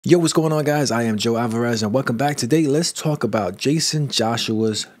Yo, what's going on, guys? I am Joe Alvarez and welcome back. Today, let's talk about Jaycen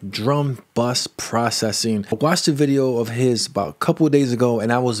Joshua's drum bus processing. I watched a video of his about a couple of days ago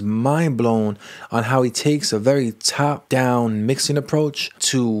and I was mind blown on how he takes a very top-down mixing approach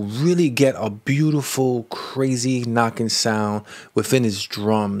to really get a beautiful, crazy knocking sound within his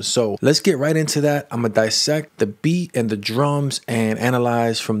drums. So let's get right into that. I'm gonna dissect the beat and the drums and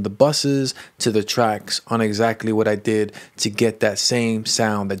analyze from the buses to the tracks on exactly what I did to get that same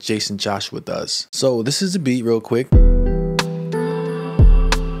sound that Jaycen Joshua does. So this is the beat real quick.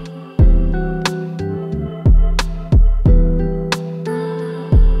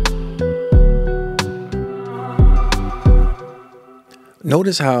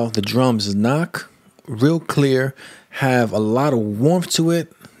 Notice how the drums knock real clear, have a lot of warmth to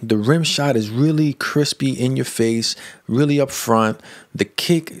it. The rim shot is really crispy in your face, really up front. The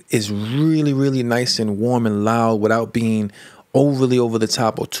kick is really nice and warm and loud without being overly over the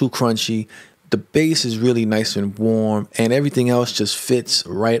top or too crunchy. The bass is really nice and warm, and everything else just fits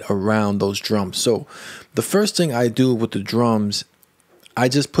right around those drums. So the first thing I do with the drums, I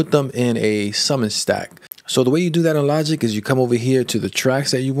just put them in a summon stack. So the way you do that in Logic is you come over here to the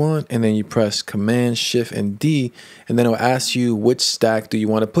tracks that you want, and then you press Command, Shift, and D, and then it'll ask you which stack do you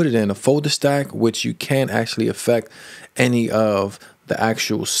want to put it in. A folder stack, which you can't actually affect any of the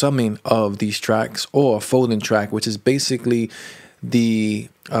actual summing of these tracks, or a folding track, which is basically the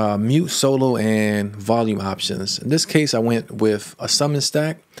mute, solo, and volume options. In this case, I went with a summon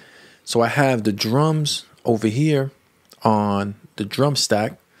stack. So I have the drums over here on the drum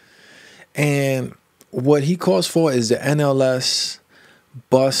stack, and what he calls for is the NLS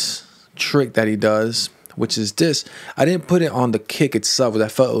bus trick that he does, which is this. I didn't put it on the kick itself because I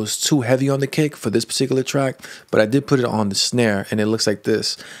felt it was too heavy on the kick for this particular track, but I did put it on the snare, and it looks like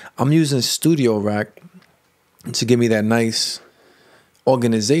this. I'm using Studio Rack to give me that nice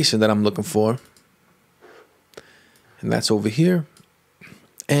organization that I'm looking for, and that's over here.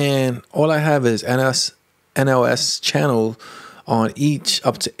 And all I have is NLS channel on each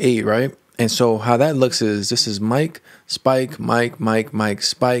up to 8, right? And so how that looks is this is mic, spike, mic, mic, mic,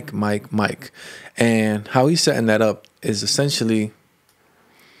 spike, mic, mic. And how he's setting that up is essentially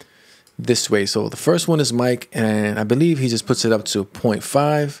this way. So the first one is mic, and I believe he just puts it up to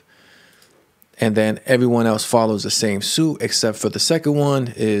 0.5. And then everyone else follows the same suit, except for the second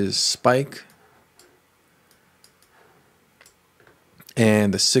one is spike.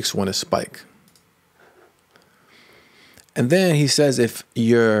 And the sixth one is spike. And then he says if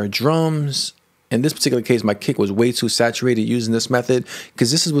your drums, in this particular case, my kick was way too saturated using this method,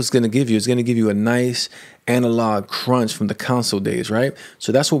 because this is what's going to give you. It's going to give you a nice analog crunch from the console days, right?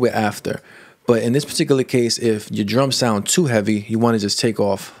 So that's what we're after. But in this particular case, if your drums sound too heavy, you want to just take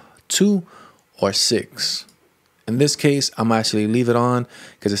off 2 or 6. In this case, I'm actually leave it on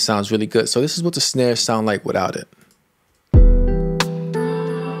because it sounds really good. So this is what the snares sound like without it.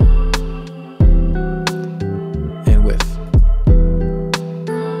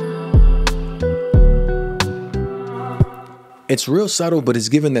 It's real subtle, but it's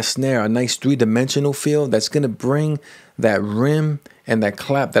giving the snare a nice 3-dimensional feel that's going to bring that rim and that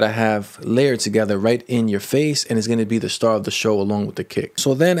clap that I have layered together right in your face, and it's going to be the star of the show along with the kick.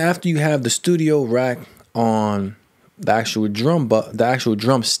 So then after you have the Studio Rack on the actual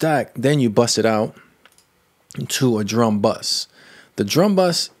drum stack, then you bust it out to a drum bus. The drum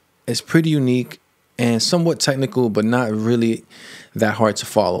bus is pretty unique and somewhat technical, but not really that hard to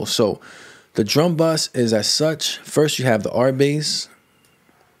follow. So the drum bus is as such. First, you have the R bass,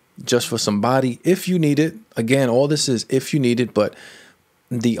 just for some body, if you need it. Again, all this is if you need it, but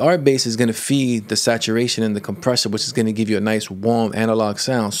the R bass is going to feed the saturation in the compressor, which is going to give you a nice warm analog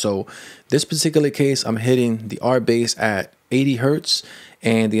sound. So this particular case, I'm hitting the R bass at 80 hertz,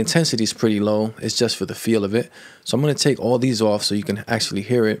 and the intensity is pretty low. It's just for the feel of it. So I'm going to take all these off so you can actually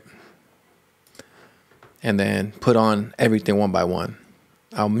hear it, and then put on everything one by one.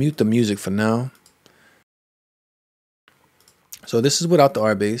 I'll mute the music for now. So this is without the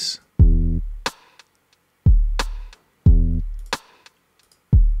R bass.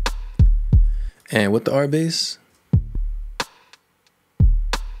 And with the R bass,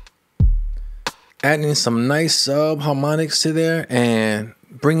 adding some nice sub harmonics to there and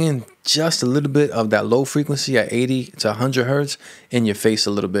bringing just a little bit of that low frequency at 80 to 100 hertz in your face a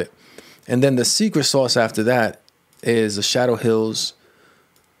little bit. And then the secret sauce after that is the Shadow Hills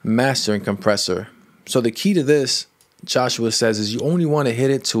mastering compressor. So the key to this, Joshua says, is you only want to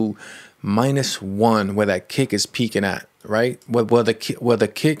hit it to -1 where that kick is peaking at, right? Where the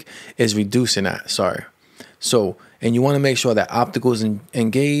kick is reducing at, sorry. So, and you want to make sure that opticals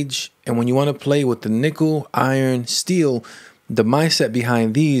engage, and when you want to play with the nickel, iron, steel, the mindset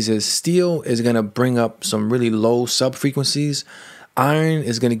behind these is steel is going to bring up some really low sub frequencies. Iron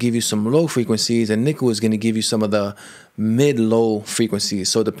is going to give you some low frequencies, and nickel is going to give you some of the mid-low frequencies.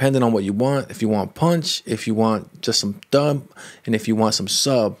 So depending on what you want, if you want punch, if you want just some dub, and if you want some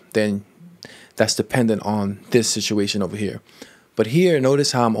sub, then that's dependent on this situation over here. But here,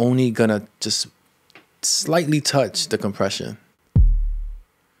 notice how I'm only going to just slightly touch the compression.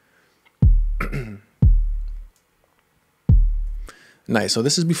 Nice. So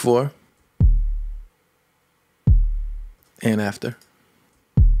this is before and after.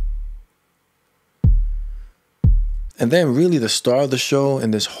 And then really the star of the show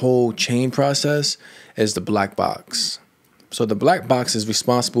in this whole chain process is the black box. So the black box is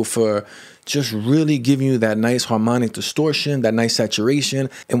responsible for just really giving you that nice harmonic distortion, that nice saturation.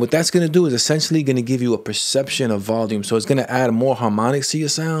 And what that's going to do is essentially going to give you a perception of volume. So it's going to add more harmonics to your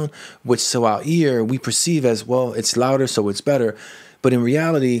sound, which to our ear, we perceive as, well, it's louder, so it's better. But in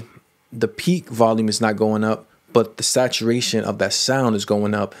reality, the peak volume is not going up, but the saturation of that sound is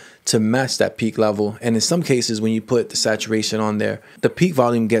going up to match that peak level. And in some cases, when you put the saturation on there, the peak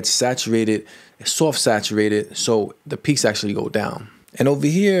volume gets saturated, soft saturated, so the peaks actually go down. And over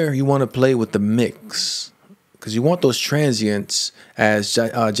here, you want to play with the mix, because you want those transients, as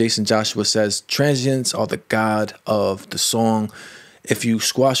Jaycen Joshua says, transients are the god of the song. If you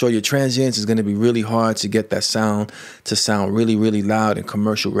squash all your transients, it's going to be really hard to get that sound to sound really, really loud and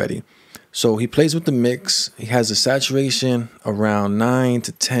commercial ready. So he plays with the mix. He has a saturation around 9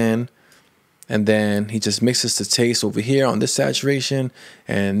 to 10. And then he just mixes the taste over here on this saturation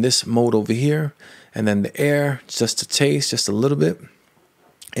and this mode over here. And then the air, just to taste, just a little bit.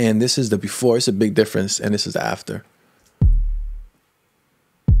 And this is the before. It's a big difference. And this is the after.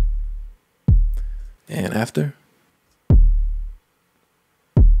 And after.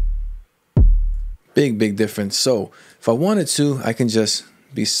 Big, big difference. So if I wanted to, I can just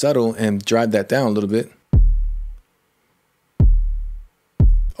be subtle and drive that down a little bit.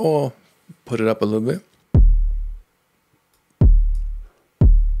 Or put it up a little bit.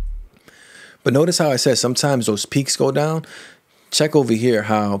 But notice how I said sometimes those peaks go down. Check over here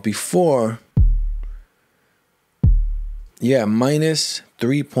how before, yeah, minus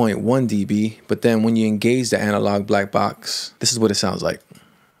 3.1 dB. But then when you engage the analog black box, this is what it sounds like.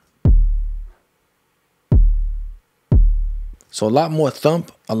 So a lot more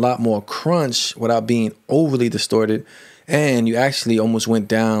thump, a lot more crunch without being overly distorted. And you actually almost went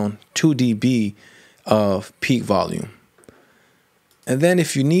down 2 dB of peak volume. And then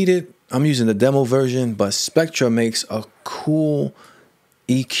if you need it, I'm using the demo version, but Spectra makes a cool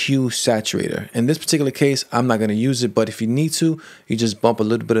EQ saturator. In this particular case, I'm not going to use it, but if you need to, you just bump a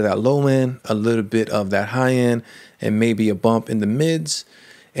little bit of that low end, a little bit of that high end, and maybe a bump in the mids,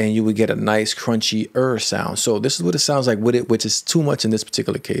 and you would get a nice crunchy sound. So this is what it sounds like with it, which is too much in this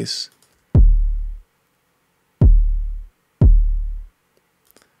particular case.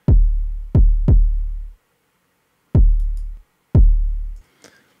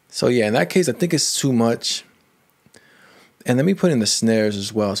 So yeah, in that case, I think it's too much. And let me put in the snares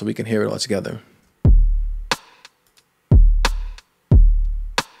as well so we can hear it all together.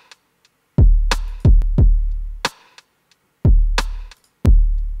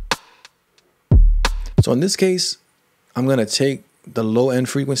 So in this case, I'm going to take the low end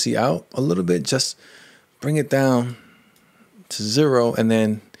frequency out a little bit, just bring it down to 0, and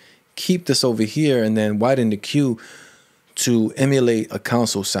then keep this over here and then widen the Q to emulate a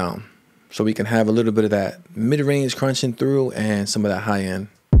console sound. So we can have a little bit of that mid-range crunching through and some of that high end.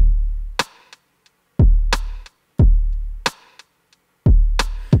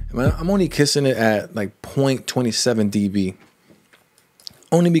 I'm only kissing it at like 0.27 dB.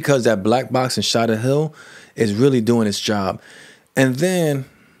 Only because that black box in Shadow Hill is really doing its job. And then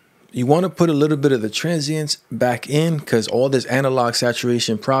you want to put a little bit of the transients back in, because all this analog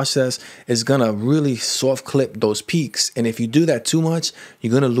saturation process is going to really soft clip those peaks. And if you do that too much,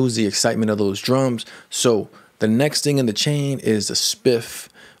 you're going to lose the excitement of those drums. So the next thing in the chain is the spiff,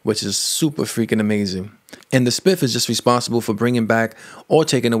 which is super freaking amazing. And the spiff is just responsible for bringing back or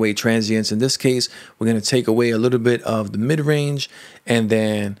taking away transients. In this case, we're going to take away a little bit of the mid-range and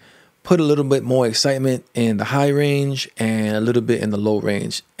then put a little bit more excitement in the high range and a little bit in the low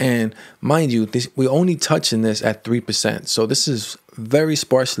range. And mind you, we're only touching this at 3%. So this is very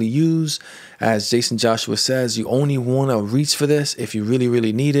sparsely used. As Jaycen Joshua says, you only want to reach for this if you really,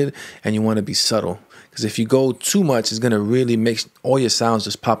 really need it, and you want to be subtle. Because if you go too much, it's going to really make all your sounds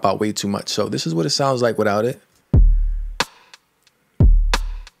just pop out way too much. So this is what it sounds like without it.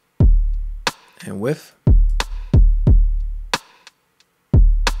 And with.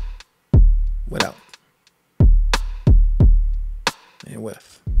 Without. and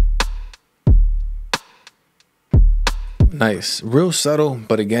with. Nice, real subtle,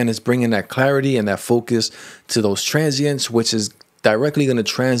 but again, it's bringing that clarity and that focus to those transients, which is directly going to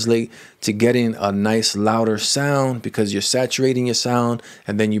translate to getting a nice louder sound because you're saturating your sound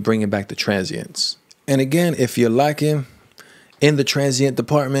and then you bring it back to transients. And again, if you're lacking in the transient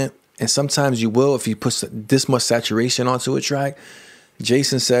department, and sometimes you will if you put this much saturation onto a track,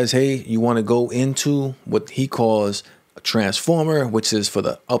 Jaycen says, hey, you want to go into what he calls a transformer, which is for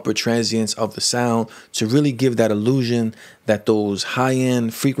the upper transients of the sound, to really give that illusion that those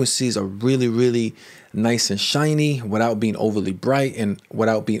high-end frequencies are really, really nice and shiny without being overly bright and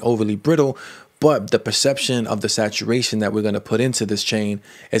without being overly brittle. But the perception of the saturation that we're going to put into this chain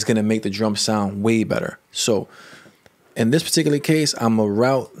is going to make the drum sound way better. So in this particular case, I'm going to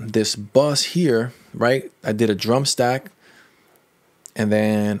route this bus here, right? I did a drum stack, and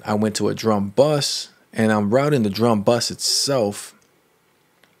then I went to a drum bus, and I'm routing the drum bus itself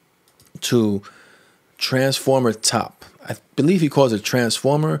to transformer top. I believe he calls it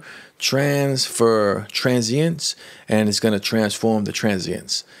transformer, trans for transients, and it's going to transform the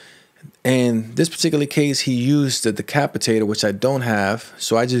transients. In this particular case, he used the decapitator, which I don't have,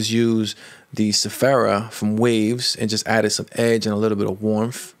 so I just use the Sephara from Waves and just added some edge and a little bit of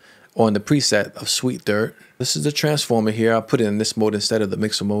warmth on the preset of Sweet Dirt. This is the transformer here. I'll put it in this mode instead of the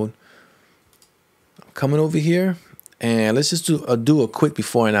mixer mode. I'm coming over here, and let's just do a quick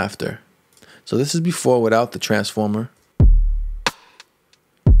before and after. So this is before without the transformer.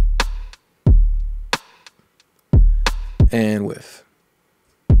 And with.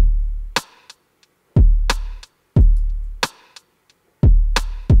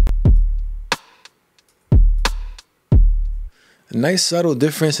 A nice subtle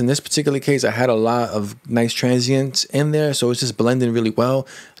difference. In this particular case, I had a lot of nice transients in there, so it's just blending really well.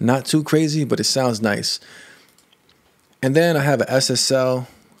 Not too crazy, but it sounds nice. And then I have an SSL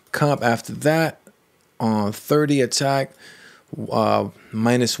comp after that on 30 attack,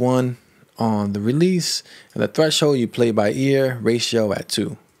 -1 on the release, and the threshold you play by ear, ratio at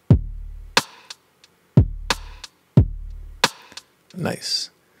 2. Nice.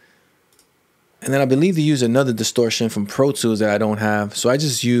 And then I believe they use another distortion from Pro Tools that I don't have. So I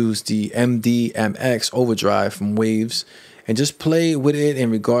just use the MD-MX overdrive from Waves and just play with it in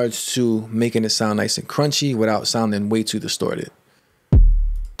regards to making it sound nice and crunchy without sounding way too distorted.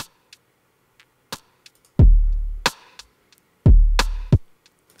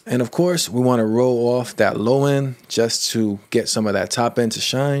 And of course, we want to roll off that low end just to get some of that top end to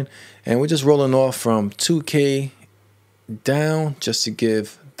shine. And we're just rolling off from 2K down just to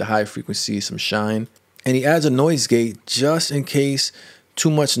give the high frequency some shine. And he adds a noise gate just in case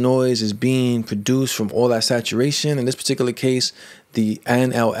too much noise is being produced from all that saturation. In this particular case, the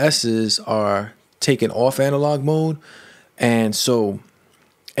NLSs are taken off analog mode, and so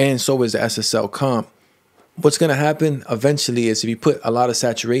is the SSL comp. What's going to happen eventually is if you put a lot of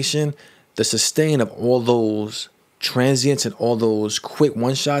saturation, the sustain of all those transients and all those quick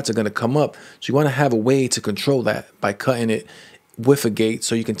one shots are going to come up. So you want to have a way to control that by cutting it with a gate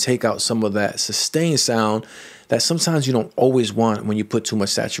so you can take out some of that sustained sound that sometimes you don't always want when you put too much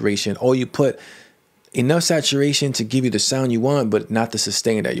saturation, or you put enough saturation to give you the sound you want but not the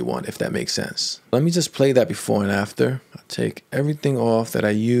sustain that you want, if that makes sense. Let me just play that before and after. I'll take everything off that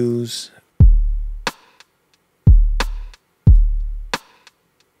I use.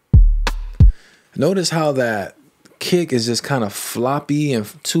 Notice how that kick is just kind of floppy and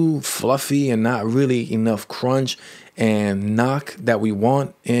too fluffy and not really enough crunch and knock that we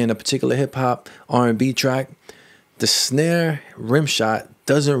want in a particular hip hop R&B track. The snare rim shot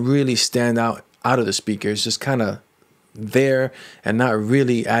doesn't really stand out of the speaker. It's just kind of there and not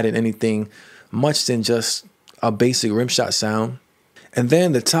really adding anything much than just a basic rim shot sound. And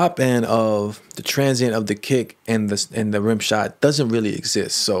then the top end of the transient of the kick and the rim shot doesn't really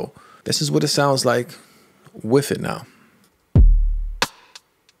exist. So this is what it sounds like with it now.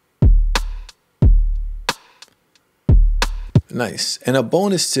 Nice. And a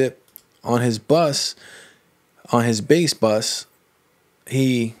bonus tip on his bus, on his bass bus,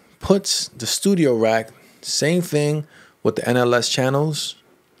 he puts the studio rack, same thing with the NLS channels.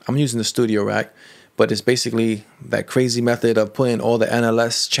 I'm using the studio rack, but it's basically that crazy method of putting all the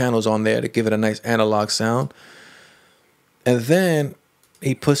NLS channels on there to give it a nice analog sound. And then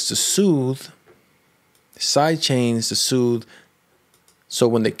he puts the soothe, side chains to soothe. So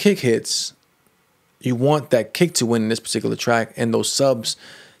when the kick hits, you want that kick to win in this particular track and those subs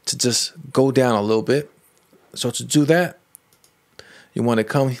to just go down a little bit. So to do that, you want to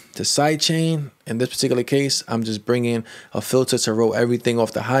come to sidechain. In this particular case, I'm just bringing a filter to roll everything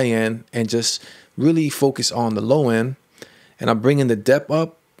off the high end and just really focus on the low end. and I'm bringing the depth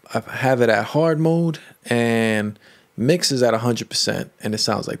up. I have it at hard mode, and mix is at 100%, and it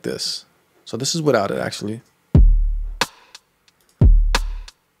sounds like this. So this is without it, actually.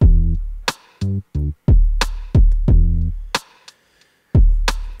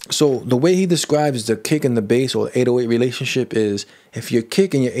 So the way he describes the kick and the bass, or 808 relationship, is if your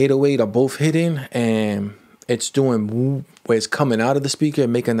kick and your 808 are both hitting and it's doing whoop, where it's coming out of the speaker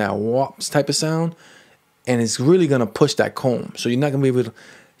and making that whops type of sound, and it's really gonna push that comb. So you're not gonna be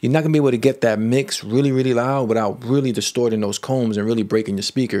able to get that mix really, really loud without really distorting those combs and really breaking your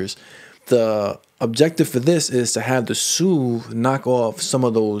speakers. The objective for this is to have the soothe knock off some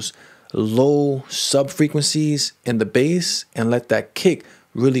of those low sub frequencies in the bass and let that kick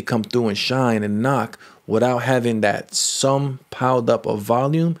really come through and shine and knock without having that some piled up of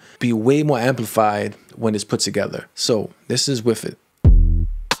volume be way more amplified when it's put together. So this is with it and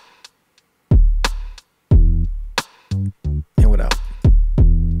without.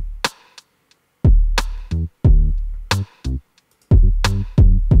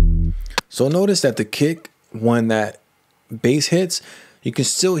 So notice that the kick, when that bass hits, you can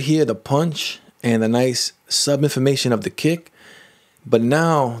still hear the punch and the nice sub information of the kick. But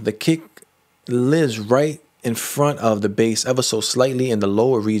now the kick lives right in front of the bass ever so slightly in the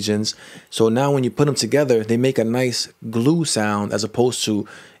lower regions. So now when you put them together, they make a nice glue sound as opposed to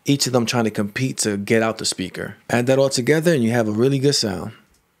each of them trying to compete to get out the speaker. Add that all together and you have a really good sound.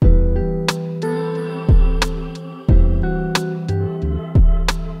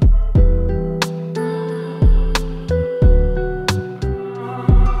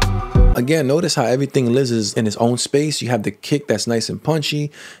 Again, notice how everything lives in its own space. You have the kick that's nice and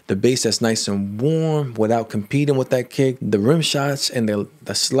punchy, the bass that's nice and warm without competing with that kick. The rim shots and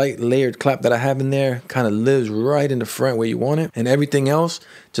the slight layered clap that I have in there kind of lives right in the front where you want it. And everything else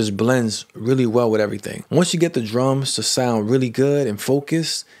just blends really well with everything. Once you get the drums to sound really good and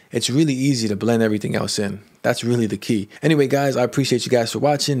focused, it's really easy to blend everything else in. That's really the key. Anyway, guys, I appreciate you guys for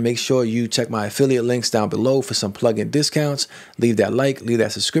watching. Make sure you check my affiliate links down below for some plugin discounts. Leave that like, leave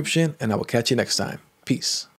that subscription, and I will catch you next time. Peace.